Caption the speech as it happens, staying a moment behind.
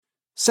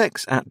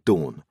Sex at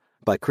Dawn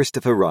by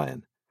Christopher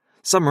Ryan.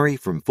 Summary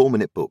from 4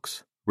 Minute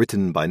Books.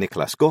 Written by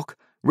Nicholas Gok.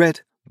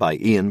 Read by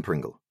Ian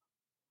Pringle.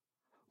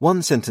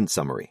 1-sentence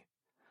summary.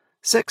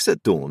 Sex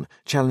at Dawn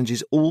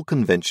challenges all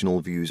conventional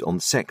views on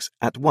sex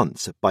at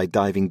once by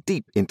diving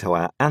deep into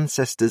our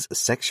ancestors'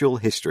 sexual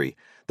history,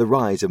 the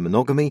rise of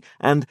monogamy,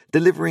 and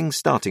delivering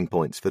starting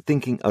points for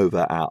thinking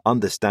over our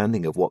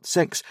understanding of what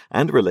sex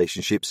and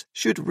relationships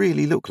should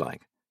really look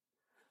like.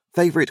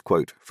 Favorite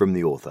quote from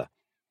the author.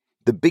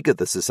 The bigger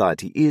the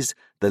society is,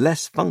 the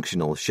less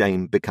functional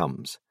shame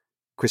becomes.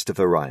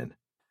 Christopher Ryan.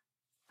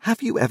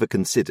 Have you ever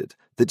considered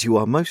that you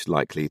are most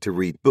likely to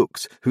read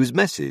books whose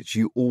message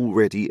you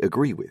already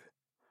agree with?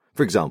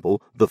 For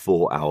example, The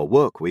 4-Hour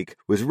Workweek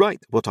was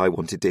right what I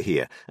wanted to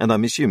hear, and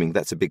I'm assuming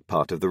that's a big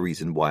part of the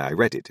reason why I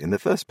read it in the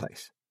first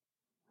place.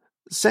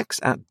 Sex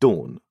at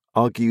Dawn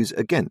argues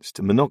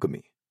against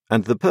monogamy,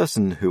 and the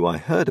person who I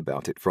heard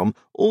about it from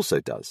also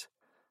does.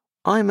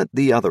 I'm at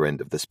the other end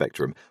of the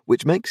spectrum,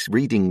 which makes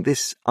reading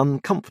this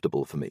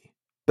uncomfortable for me,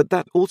 but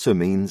that also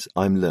means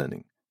I'm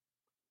learning.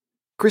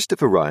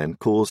 Christopher Ryan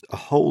caused a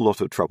whole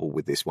lot of trouble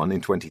with this one in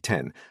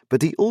 2010,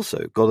 but he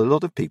also got a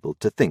lot of people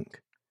to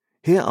think.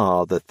 Here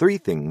are the 3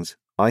 things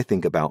I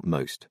think about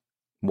most.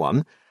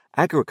 1.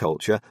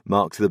 Agriculture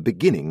marks the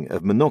beginning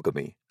of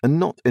monogamy, and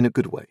not in a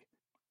good way.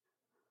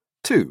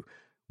 2.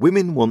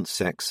 Women want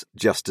sex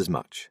just as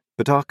much,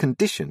 but are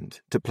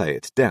conditioned to play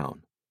it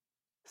down.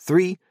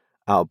 3.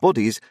 Our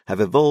bodies have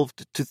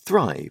evolved to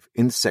thrive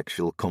in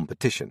sexual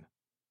competition.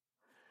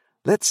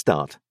 Let's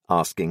start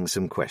asking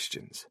some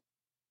questions.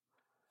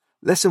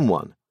 Lesson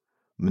 1.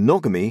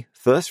 Monogamy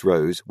first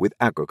rose with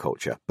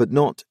agriculture, but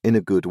not in a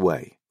good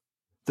way.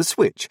 The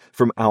switch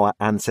from our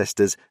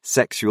ancestors'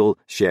 sexual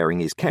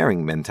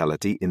sharing-is-caring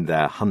mentality in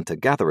their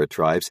hunter-gatherer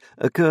tribes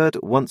occurred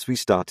once we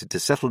started to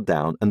settle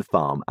down and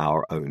farm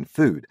our own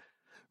food.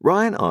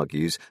 Ryan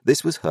argues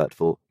this was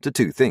hurtful to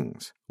 2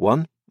 things.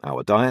 1.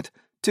 Our diet.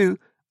 2.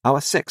 Our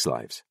sex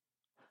lives.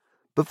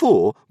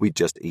 Before, we'd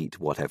just eat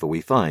whatever we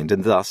find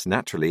and thus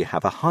naturally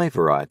have a high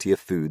variety of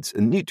foods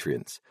and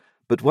nutrients.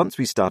 But once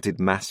we started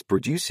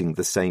mass-producing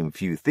the same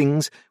few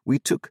things, we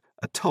took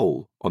a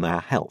toll on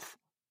our health.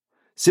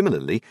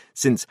 Similarly,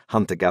 since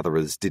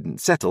hunter-gatherers didn't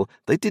settle,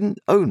 they didn't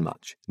own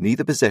much,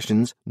 neither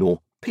possessions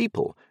nor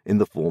people, in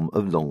the form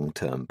of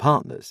long-term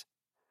partners.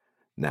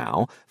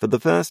 Now, for the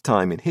first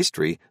time in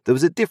history, there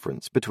was a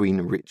difference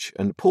between rich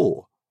and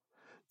poor.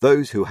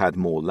 Those who had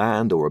more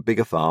land or a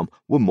bigger farm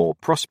were more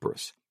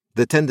prosperous.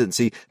 The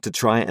tendency to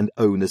try and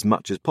own as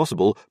much as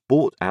possible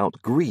brought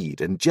out greed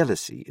and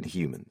jealousy in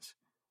humans.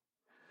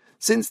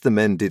 Since the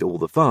men did all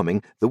the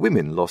farming, the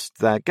women lost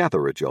their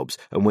gatherer jobs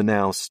and were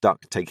now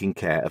stuck taking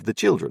care of the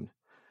children.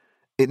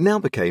 It now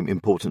became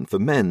important for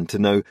men to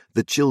know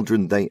the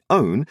children they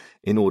own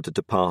in order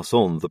to pass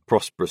on the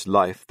prosperous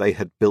life they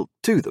had built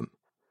to them.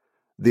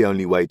 The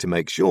only way to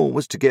make sure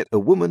was to get a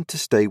woman to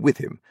stay with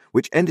him,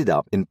 which ended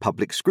up in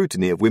public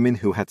scrutiny of women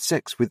who had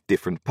sex with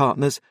different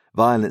partners,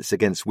 violence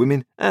against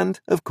women, and,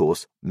 of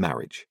course,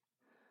 marriage.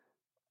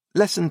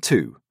 Lesson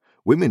 2.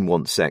 Women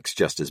want sex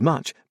just as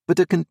much, but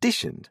are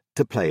conditioned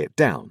to play it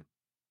down.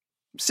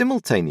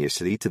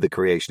 Simultaneously to the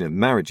creation of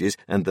marriages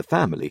and the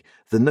family,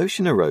 the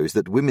notion arose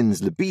that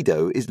women's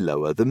libido is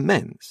lower than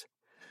men's.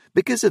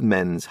 Because of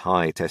men's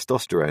high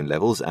testosterone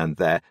levels and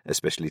their,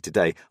 especially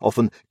today,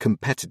 often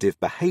competitive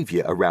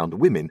behavior around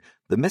women,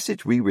 the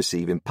message we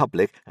receive in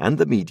public and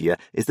the media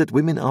is that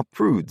women are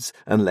prudes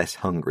and less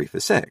hungry for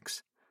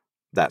sex.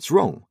 That's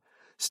wrong.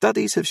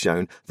 Studies have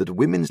shown that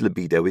women's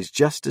libido is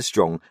just as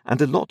strong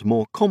and a lot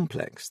more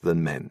complex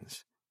than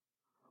men's.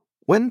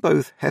 When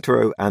both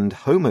hetero and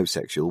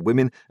homosexual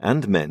women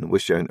and men were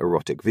shown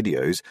erotic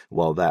videos,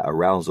 while their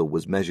arousal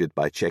was measured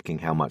by checking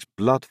how much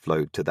blood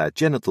flowed to their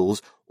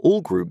genitals,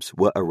 all groups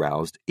were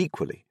aroused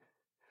equally.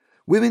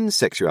 Women's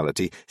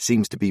sexuality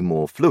seems to be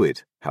more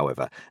fluid,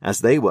 however,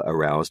 as they were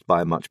aroused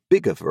by a much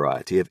bigger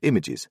variety of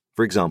images,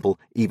 for example,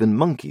 even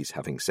monkeys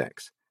having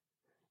sex.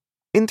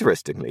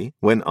 Interestingly,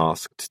 when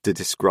asked to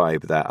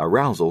describe their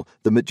arousal,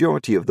 the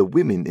majority of the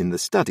women in the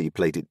study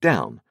played it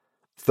down.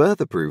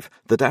 Further proof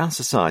that our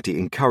society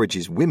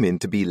encourages women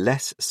to be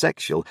less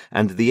sexual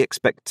and the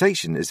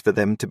expectation is for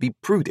them to be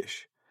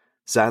prudish.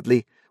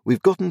 Sadly,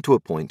 we've gotten to a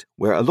point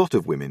where a lot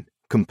of women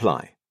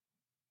comply.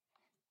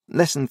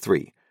 Lesson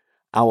 3.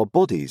 Our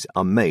bodies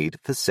are made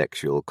for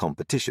sexual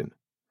competition.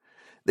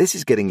 This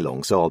is getting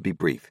long, so I'll be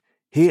brief.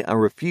 Here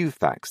are a few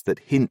facts that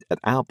hint at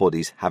our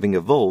bodies having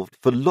evolved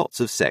for lots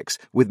of sex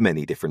with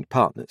many different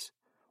partners.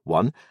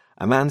 1.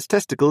 A man's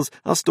testicles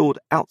are stored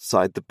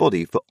outside the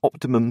body for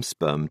optimum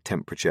sperm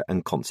temperature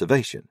and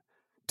conservation.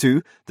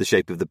 2. The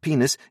shape of the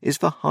penis is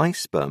for high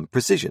sperm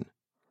precision.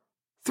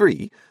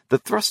 3. The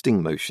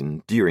thrusting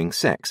motion during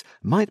sex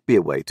might be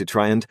a way to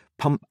try and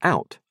pump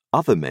out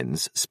other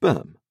men's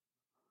sperm.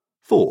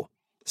 4.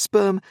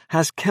 Sperm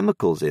has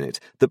chemicals in it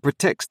that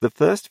protects the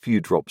first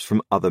few drops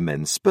from other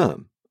men's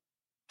sperm.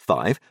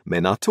 5.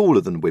 Men are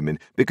taller than women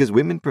because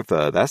women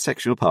prefer their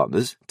sexual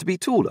partners to be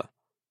taller.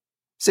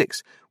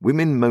 6.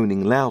 Women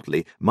moaning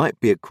loudly might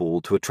be a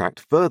call to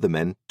attract further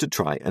men to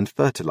try and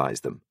fertilize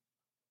them.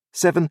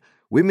 7.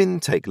 Women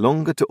take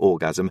longer to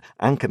orgasm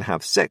and can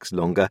have sex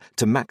longer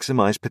to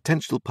maximize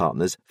potential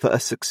partners for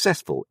a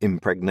successful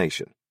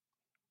impregnation.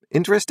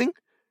 Interesting?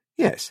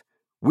 Yes.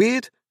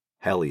 Weird?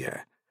 Hell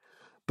yeah.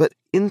 But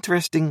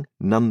interesting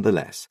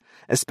nonetheless,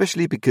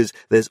 especially because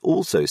there's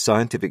also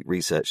scientific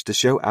research to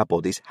show our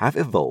bodies have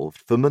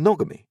evolved for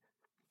monogamy.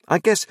 I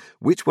guess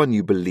which one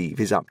you believe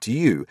is up to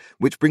you,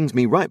 which brings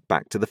me right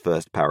back to the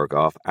first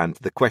paragraph and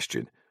the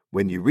question,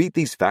 when you read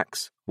these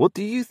facts, what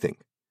do you think?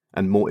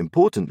 And more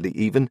importantly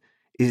even,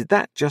 is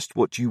that just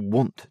what you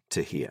want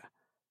to hear?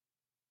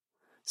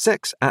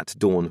 Sex at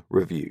Dawn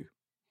Review.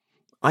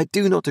 I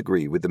do not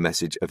agree with the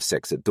message of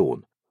Sex at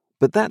Dawn,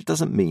 but that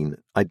doesn't mean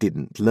I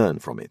didn't learn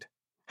from it.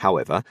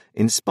 However,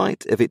 in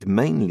spite of it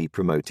mainly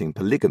promoting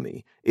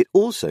polygamy, it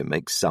also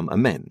makes some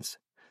amends.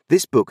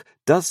 This book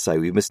does say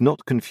we must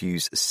not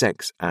confuse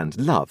sex and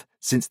love,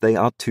 since they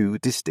are two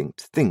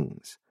distinct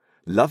things.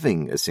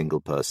 Loving a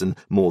single person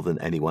more than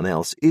anyone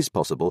else is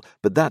possible,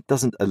 but that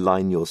doesn't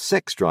align your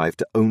sex drive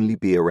to only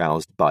be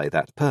aroused by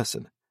that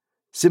person.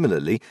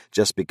 Similarly,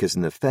 just because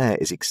an affair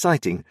is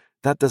exciting,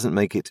 that doesn't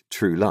make it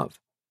true love.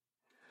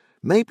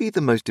 Maybe the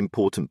most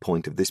important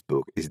point of this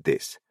book is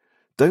this.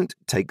 Don't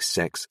take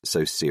sex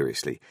so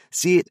seriously.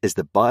 See it as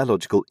the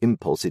biological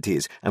impulse it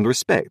is and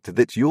respect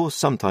that your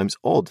sometimes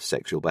odd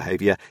sexual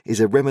behavior is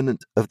a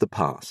remnant of the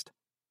past.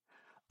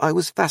 I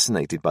was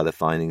fascinated by the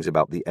findings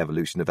about the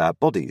evolution of our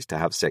bodies to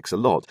have sex a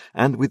lot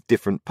and with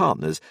different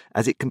partners,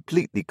 as it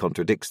completely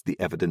contradicts the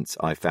evidence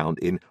I found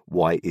in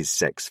Why Is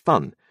Sex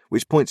Fun?,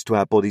 which points to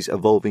our bodies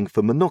evolving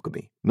for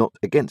monogamy, not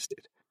against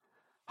it.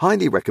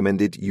 Highly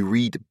recommended you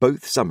read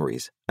both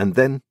summaries and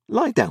then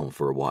lie down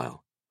for a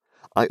while.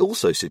 I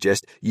also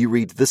suggest you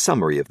read the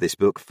summary of this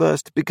book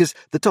first because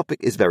the topic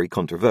is very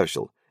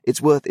controversial.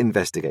 It's worth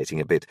investigating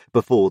a bit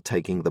before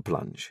taking the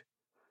plunge.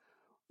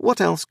 What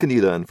else can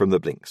you learn from the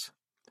Blinks?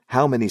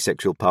 How many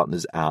sexual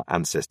partners our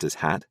ancestors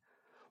had?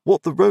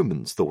 What the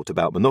Romans thought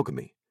about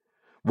monogamy?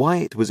 Why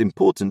it was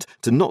important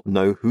to not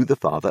know who the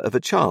father of a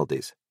child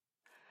is?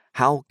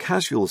 How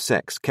casual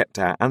sex kept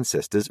our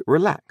ancestors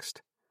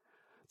relaxed?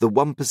 The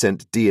 1%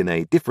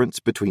 DNA difference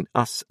between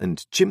us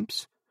and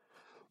chimps?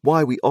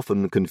 Why we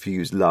often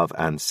confuse love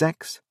and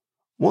sex?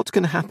 What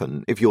can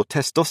happen if your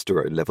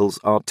testosterone levels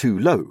are too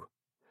low?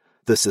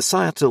 The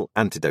societal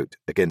antidote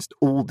against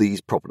all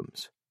these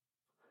problems.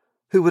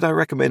 Who would I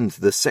recommend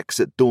the Sex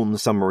at Dawn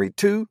summary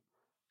to?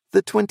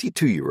 The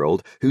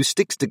 22-year-old who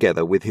sticks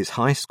together with his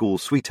high school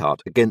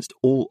sweetheart against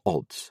all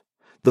odds.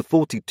 The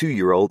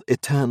 42-year-old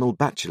eternal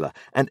bachelor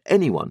and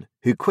anyone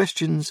who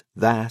questions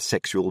their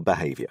sexual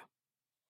behavior.